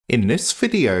In this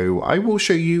video, I will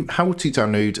show you how to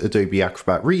download Adobe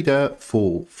Acrobat Reader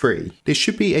for free. This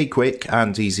should be a quick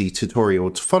and easy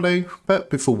tutorial to follow, but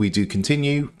before we do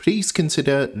continue, please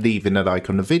consider leaving a like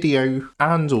on the video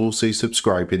and also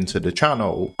subscribing to the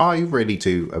channel. I really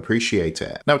do appreciate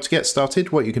it. Now to get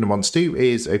started, what you're going to want to do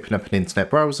is open up an internet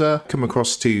browser, come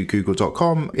across to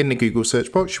google.com. In the Google search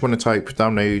box, you want to type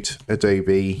download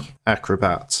Adobe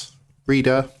Acrobat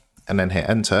Reader, and then hit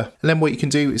enter. And then what you can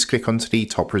do is click onto the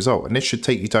top result, and this should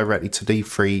take you directly to the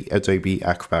free Adobe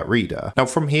Acrobat Reader. Now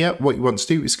from here, what you want to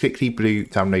do is click the blue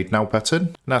download now button,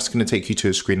 and that's going to take you to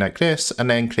a screen like this, and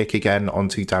then click again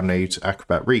onto download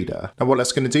Acrobat Reader. Now what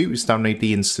that's going to do is download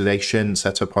the installation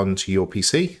set up onto your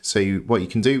PC. So what you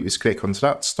can do is click onto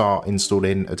that, start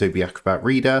installing Adobe Acrobat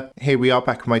Reader. Here we are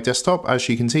back on my desktop. As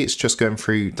you can see, it's just going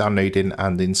through downloading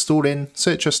and installing.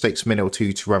 So it just takes a minute or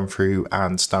two to run through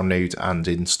and download and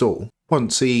install.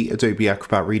 Once the Adobe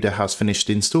Acrobat Reader has finished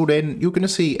installing, you're going to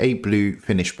see a blue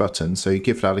finish button. So you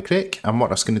give that a click, and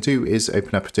what that's going to do is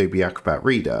open up Adobe Acrobat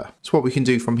Reader. So what we can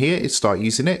do from here is start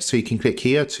using it. So you can click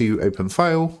here to open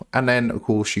file, and then of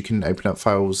course you can open up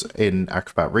files in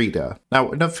Acrobat Reader. Now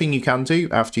another thing you can do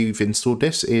after you've installed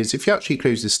this is if you actually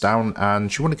close this down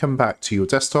and you want to come back to your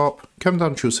desktop, come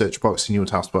down to your search box in your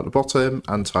taskbar at the bottom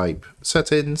and type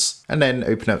settings, and then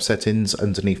open up settings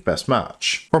underneath best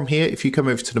match. From here, if you come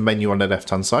over to the menu on the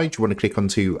left hand side, you want to click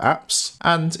onto apps,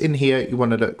 and in here you want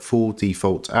to look for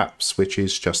default apps, which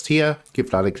is just here. Give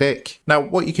that a click. Now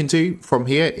what you can do from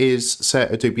here is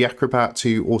set Adobe Acrobat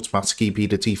to automatically be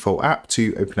the default app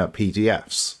to open up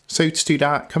PDFs. So to do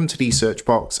that, come to the search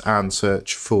box and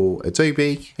search for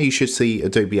Adobe. You should see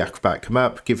Adobe Acrobat come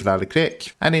up, give that a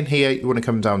click. And in here, you want to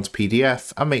come down to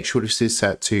PDF and make sure this is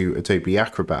set to Adobe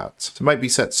Acrobat. So it might be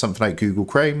set to something like Google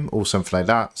Chrome or something like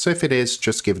that. So if it is,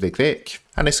 just give it a click.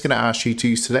 And it's going to ask you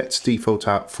to select default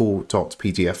app for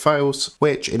 .pdf files,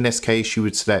 which in this case you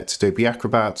would select Adobe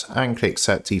Acrobat and click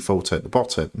set default at the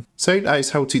bottom. So that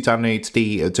is how to download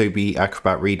the Adobe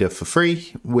Acrobat Reader for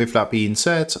free. With that being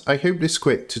said, I hope this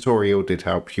quick tutorial did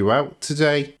help you out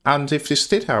today. And if this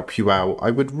did help you out,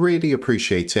 I would really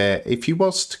appreciate it if you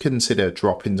was to consider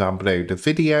dropping down below the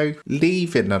video,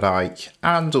 leaving a like,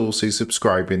 and also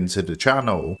subscribing to the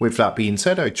channel. With that being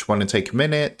said, I just want to take a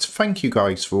minute. Thank you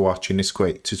guys for watching this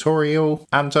quick tutorial,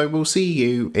 and I will see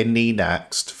you in the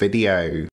next video.